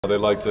They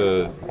like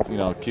to,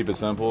 keep it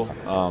simple.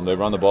 They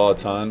run the ball a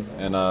ton,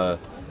 and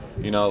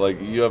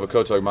like you have a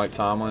coach like Mike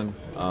Tomlin,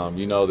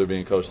 they're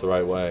being coached the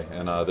right way,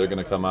 and they're going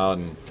to come out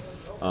and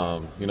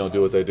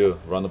do what they do,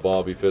 run the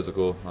ball, be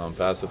physical,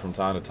 pass it from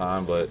time to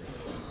time, but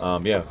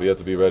yeah, we have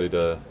to be ready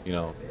to,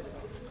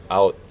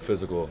 out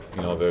physical,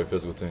 a very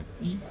physical team.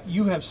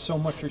 You have so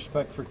much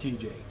respect for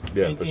TJ.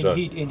 Yeah, for sure.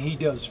 And he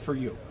does for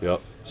you. Yep.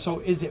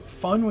 So is it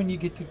fun when you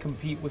get to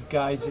compete with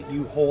guys that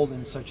you hold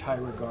in such high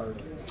regard?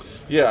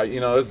 Yeah,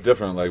 it's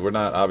different. Like, we're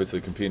not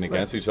obviously competing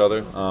against each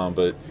other,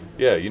 but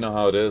yeah, you know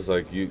how it is.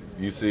 Like,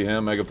 you see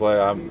him make a play,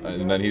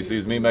 and then he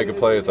sees me make a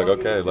play. It's like,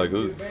 okay, like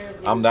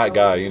I'm that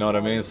guy. You know what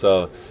I mean?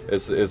 So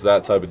it's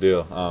that type of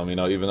deal.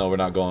 Even though we're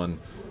not going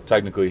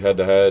technically head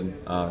to head,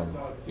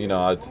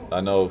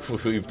 I know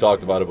we've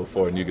talked about it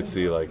before, and you could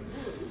see, like,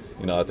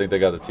 I think they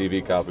got the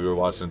TV copy. We were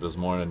watching it this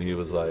morning, and he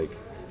was like,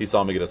 he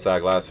saw me get a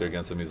sack last year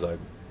against him. He's like,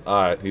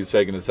 all right, he's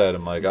shaking his head.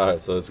 I'm like, all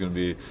right, so it's going to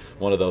be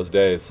one of those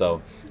days.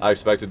 So I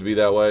expect it to be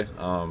that way.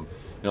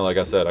 Like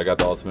I said, I got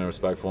the ultimate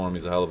respect for him.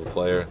 He's a hell of a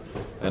player,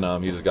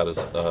 and he just got his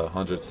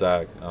 100th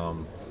sack,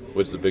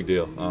 which is a big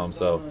deal.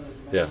 So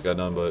yeah, got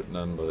none but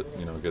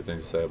good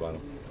things to say about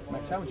him.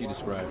 Max, how would you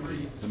describe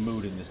the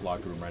mood in this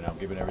locker room right now,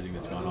 given everything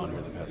that's gone on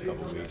here the past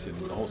couple of weeks and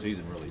the whole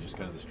season, really, just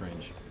kind of the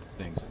strange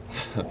things?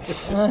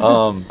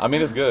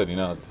 It's good.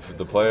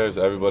 The players,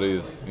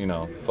 everybody's,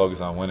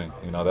 focused on winning.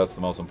 That's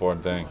the most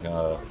important thing.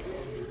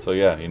 So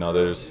yeah,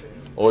 there's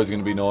always going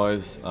to be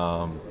noise,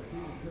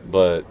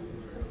 but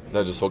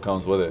that's just what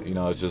comes with it.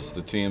 It's just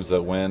the teams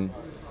that win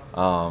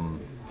are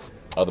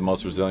the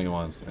most resilient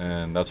ones,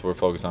 and that's what we're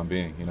focused on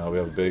being. We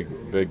have a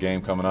big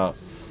game coming up,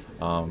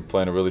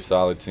 playing a really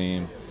solid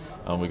team.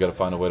 We got to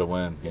find a way to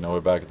win.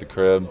 We're back at the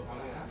crib.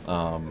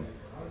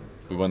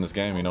 We win this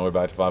game, we're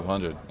back to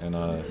 500, and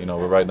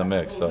we're right in the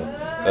mix. So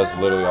that's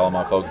literally all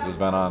my focus has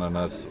been on, and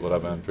that's what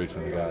I've been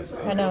preaching to the guys.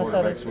 I know with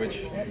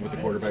the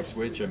quarterback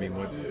switch, I mean,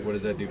 what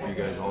does that do for you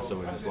guys also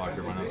in this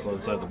locker room? I know it's the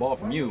other side of the ball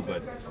from you,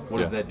 but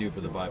what does that do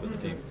for the vibe of the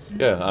team?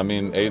 Yeah,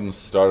 Aiden's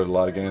started a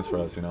lot of games for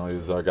us.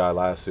 He's our guy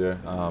last year,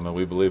 and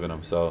we believe in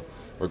him. So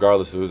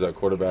regardless of who's at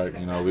quarterback,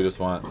 we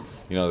just want,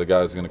 the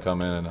guys going to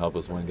come in and help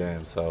us win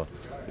games. So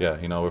yeah,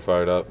 we're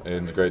fired up.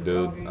 Aiden's a great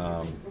dude,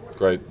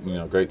 great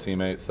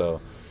teammate. So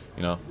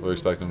we're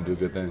expecting him to do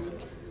good things.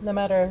 No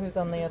matter who's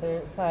on the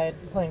other side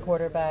playing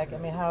quarterback,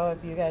 how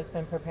have you guys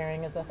been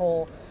preparing as a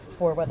whole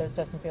for whether it's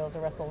Justin Fields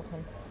or Russell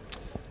Wilson?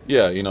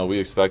 Yeah, we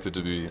expect it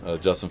to be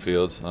Justin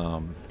Fields,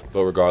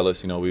 but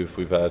regardless,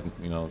 we've had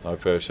our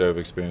fair share of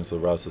experience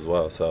with Russ as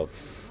well. So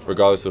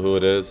regardless of who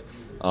it is,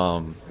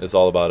 it's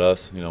all about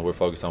us. We're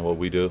focused on what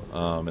we do,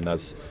 and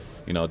that's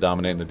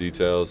dominating the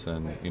details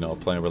and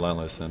playing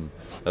relentless, and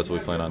that's what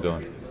we plan on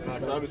doing.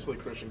 Max, obviously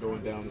Christian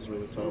going down is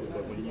really tough,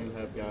 but when you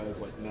have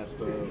guys like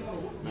Nesta,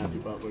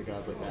 Matthew Butler,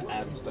 guys like that,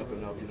 Adam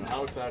stepping up,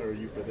 how excited are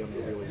you for them to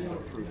really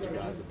prove to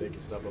guys that they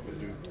can step up and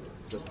do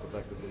just as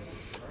effectively?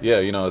 Yeah,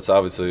 it's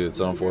obviously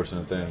it's an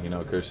unfortunate thing.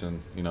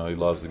 Christian, he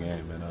loves the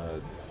game, and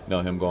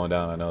him going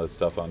down, I know it's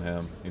tough on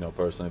him,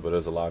 personally, but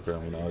as a locker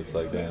room, it's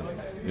like, damn,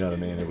 you know what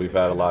I mean? And we've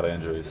had a lot of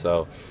injuries,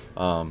 so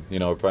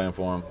we're praying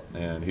for him,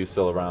 and he's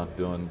still around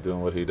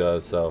doing what he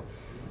does. So.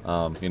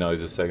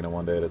 He's just taking it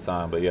one day at a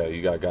time. But yeah,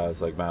 you got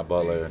guys like Matt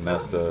Butler,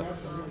 Nesta,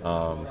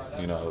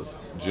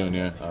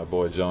 Junior, our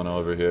boy Jonah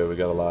over here. We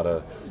got a lot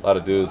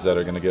of dudes that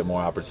are going to get more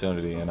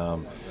opportunity. And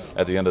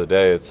at the end of the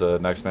day, it's a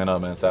next man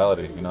up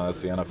mentality. It's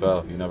the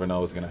NFL. You never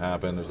know what's going to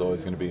happen. There's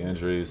always going to be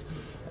injuries.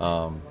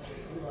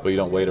 But you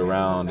don't wait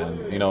around, and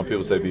when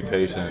people say be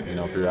patient,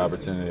 for your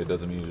opportunity, it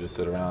doesn't mean you just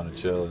sit around and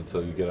chill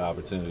until you get an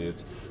opportunity.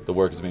 It's the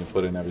work is being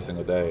put in every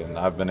single day, and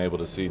I've been able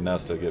to see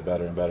Nesta get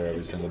better and better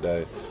every single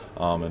day,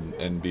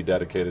 and be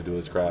dedicated to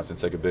his craft and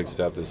take a big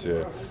step this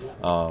year.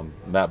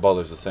 Matt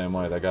Butler's the same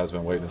way. That guy's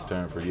been waiting his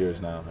turn for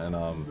years now,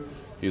 and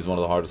he's one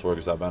of the hardest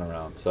workers I've been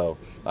around. So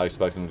I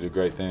expect him to do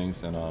great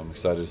things, and I'm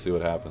excited to see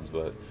what happens.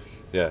 But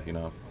yeah,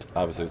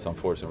 obviously it's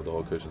unfortunate with the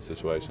whole Christian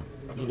situation.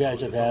 You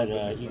guys have had,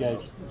 you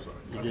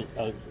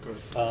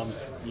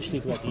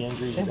speak about the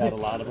injuries, you've had a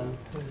lot of them.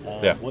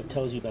 Yeah. What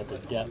tells you about the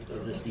depth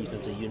of this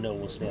defense that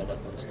will stand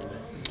up on Sunday?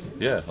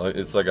 Yeah,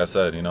 it's like I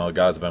said,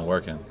 guys have been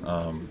working.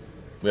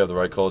 We have the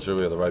right culture,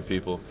 we have the right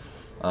people,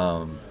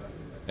 and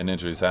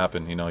injuries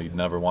happen. You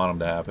never want them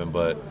to happen,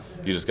 but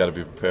you just got to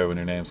be prepared when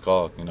your name's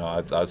called.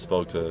 I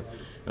spoke to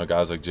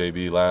guys like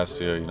JB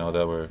last year,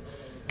 that were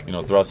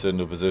thrust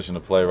into a position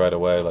to play right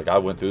away. Like, I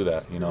went through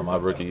that. My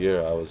rookie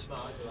year, I was,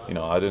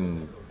 I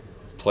didn't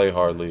play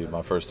hardly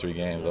my first 3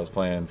 games. I was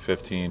playing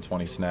 15,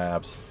 20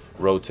 snaps,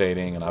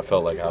 rotating, and I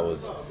felt like I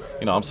was,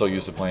 I'm so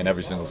used to playing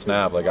every single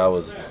snap. Like, I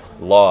was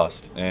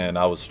lost, and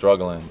I was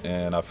struggling,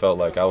 and I felt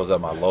like I was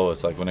at my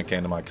lowest, like, when it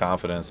came to my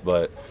confidence,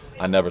 but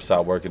I never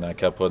stopped working. I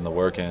kept putting the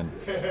work in,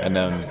 and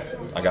then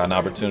I got an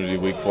opportunity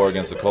week 4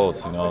 against the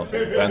Colts.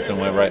 Benson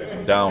went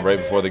right down right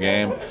before the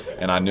game,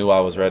 and I knew I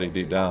was ready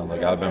deep down.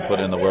 Like, I've been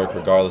putting in the work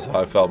regardless of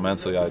how I felt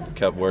mentally. I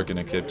kept working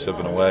and kept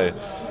chipping away,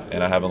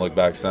 and I haven't looked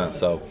back since.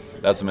 So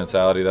that's the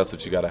mentality. That's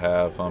what you got to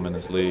have in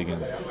this league,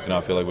 and I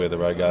feel like we have the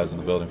right guys in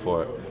the building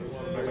for it.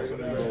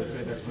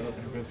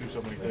 been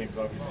through so many things.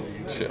 Obviously,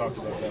 you Shit. talked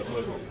about that.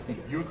 But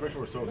you and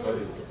Christian were so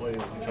excited to play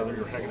with each other.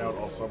 You're hanging out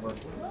all summer,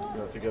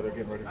 together,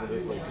 getting ready for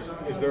this. Like, just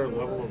is there a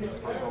level of this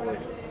personal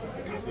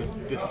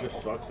this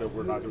just sucks that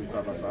we're not going to be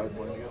side by side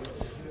playing together?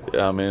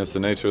 Yeah, I mean, it's the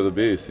nature of the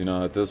beast.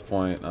 At this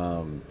point,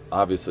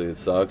 obviously it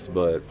sucks,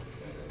 but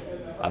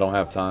I don't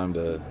have time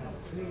to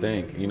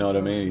think. You know what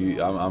I mean?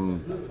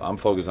 I'm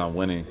focused on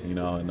winning.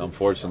 And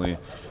unfortunately,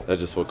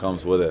 that's just what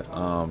comes with it.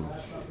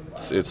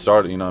 It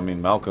started.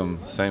 Malcolm,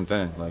 same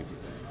thing. Like,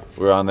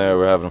 we're on there,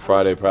 we're having a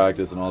Friday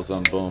practice, and all of a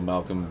sudden, boom,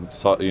 Malcolm,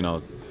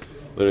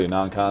 literally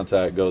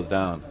non-contact goes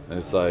down. And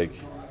it's like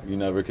you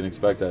never can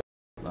expect that.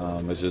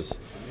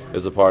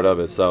 It's a part of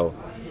it. So,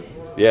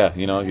 yeah,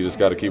 you just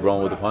got to keep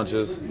rolling with the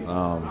punches.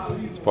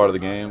 It's part of the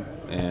game,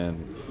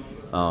 and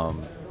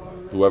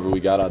whoever we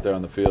got out there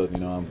on the field,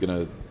 I'm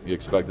gonna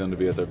expect them to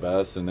be at their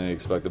best, and they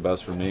expect the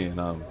best from me,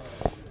 and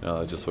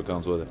it's just what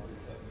comes with it.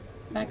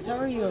 Max, how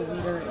are you a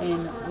leader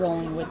in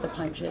rolling with the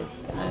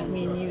punches? I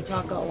mean, you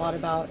talk a lot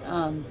about,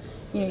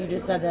 you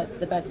just said that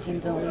the best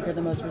teams in the league are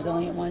the most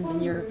resilient ones,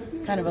 and you're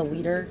kind of a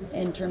leader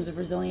in terms of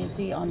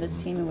resiliency on this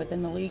team and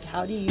within the league.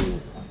 How do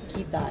you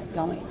keep that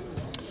going?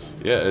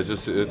 Yeah, it's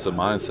a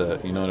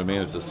mindset. You know what I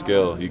mean? It's a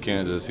skill. You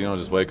don't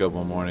just wake up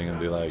one morning and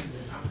be like,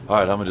 all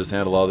right, I'm gonna just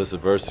handle all this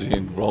adversity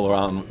and roll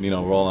on,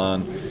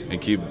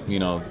 and keep,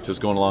 just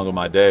going along with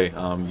my day.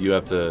 You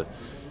have to,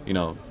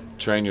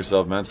 train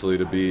yourself mentally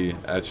to be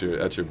at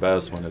your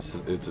best when it's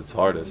its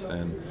hardest,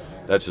 and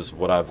that's just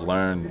what I've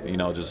learned.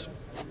 Just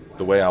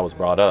the way I was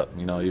brought up.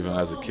 Even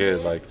as a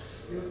kid, like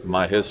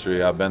my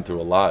history, I've been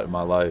through a lot in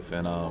my life,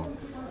 and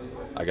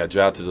I got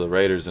drafted to the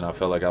Raiders, and I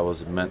felt like I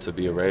was meant to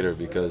be a Raider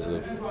because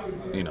of,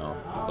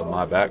 of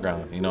my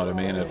background. You know what I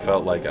mean? It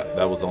felt like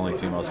that was the only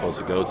team I was supposed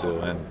to go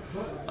to, and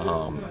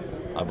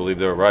I believe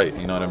they were right.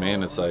 You know what I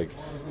mean? It's like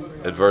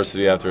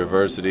adversity after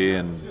adversity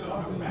and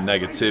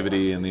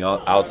negativity and the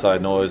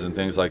outside noise and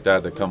things like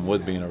that come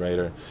with being a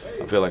Raider.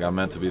 I feel like I'm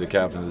meant to be the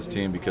captain of this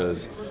team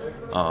because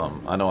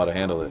I know how to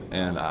handle it,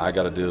 and I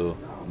got to do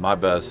my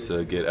best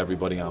to get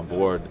everybody on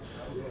board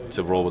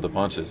to roll with the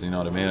punches, you know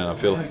what I mean? And I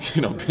feel like,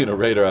 being a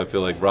Raider, I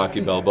feel like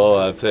Rocky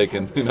Balboa. I've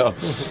taken,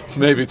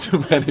 maybe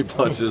too many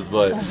punches,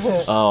 but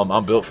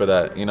I'm built for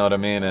that, you know what I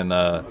mean?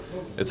 And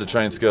it's a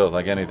trained skill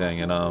like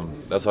anything, and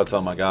that's what I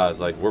tell my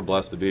guys, like, we're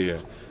blessed to be here.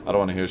 I don't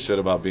want to hear shit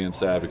about being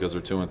sad because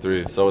we're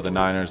 2-3. So are the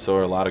Niners, so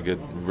are a lot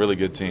of really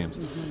good teams.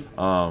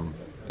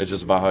 It's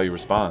just about how you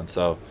respond.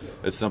 So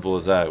it's simple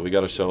as that. We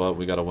got to show up.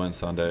 We got to win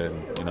Sunday,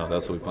 and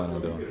that's what we plan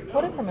on doing.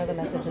 What are some of the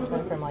messages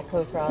been from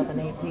Coach Rob and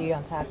AP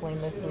on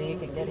tackling this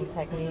week and getting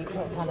technique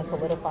kind of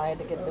solidified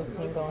to get this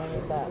team going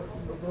with that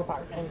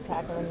and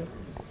tackling?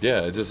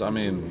 Yeah,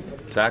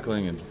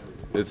 tackling and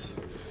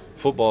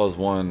football is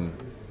won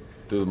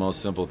through the most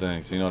simple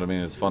things. You know what I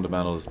mean? It's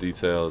fundamentals,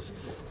 details,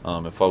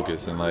 and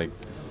focus, and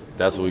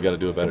that's what we got to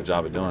do a better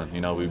job of doing.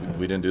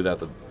 We didn't do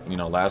that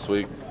last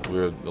week. We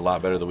were a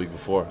lot better the week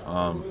before.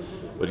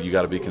 But you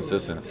got to be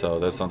consistent. So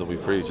that's something we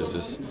preach. It's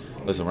just,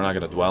 listen, we're not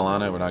going to dwell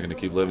on it. We're not going to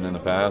keep living in the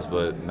past,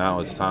 but now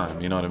it's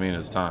time. You know what I mean?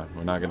 It's time.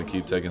 We're not going to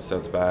keep taking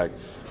steps back.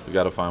 We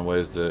got to find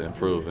ways to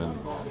improve, and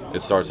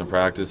it starts in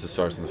practice. It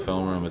starts in the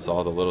film room. It's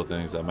all the little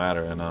things that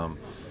matter. And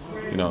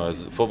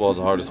as football is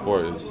the hardest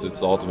sport. It's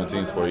the ultimate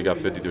team sport. You got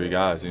 53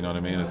 guys. You know what I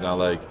mean? It's not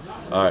like,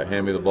 all right,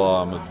 hand me the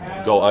ball. I'm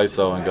gonna go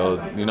ISO and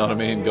go. You know what I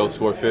mean? Go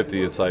score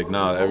 50. It's like,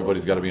 nah.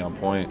 Everybody's got to be on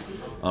point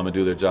and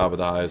do their job at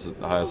the highest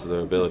of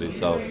their ability.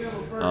 So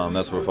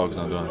that's what we're focused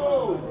on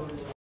doing.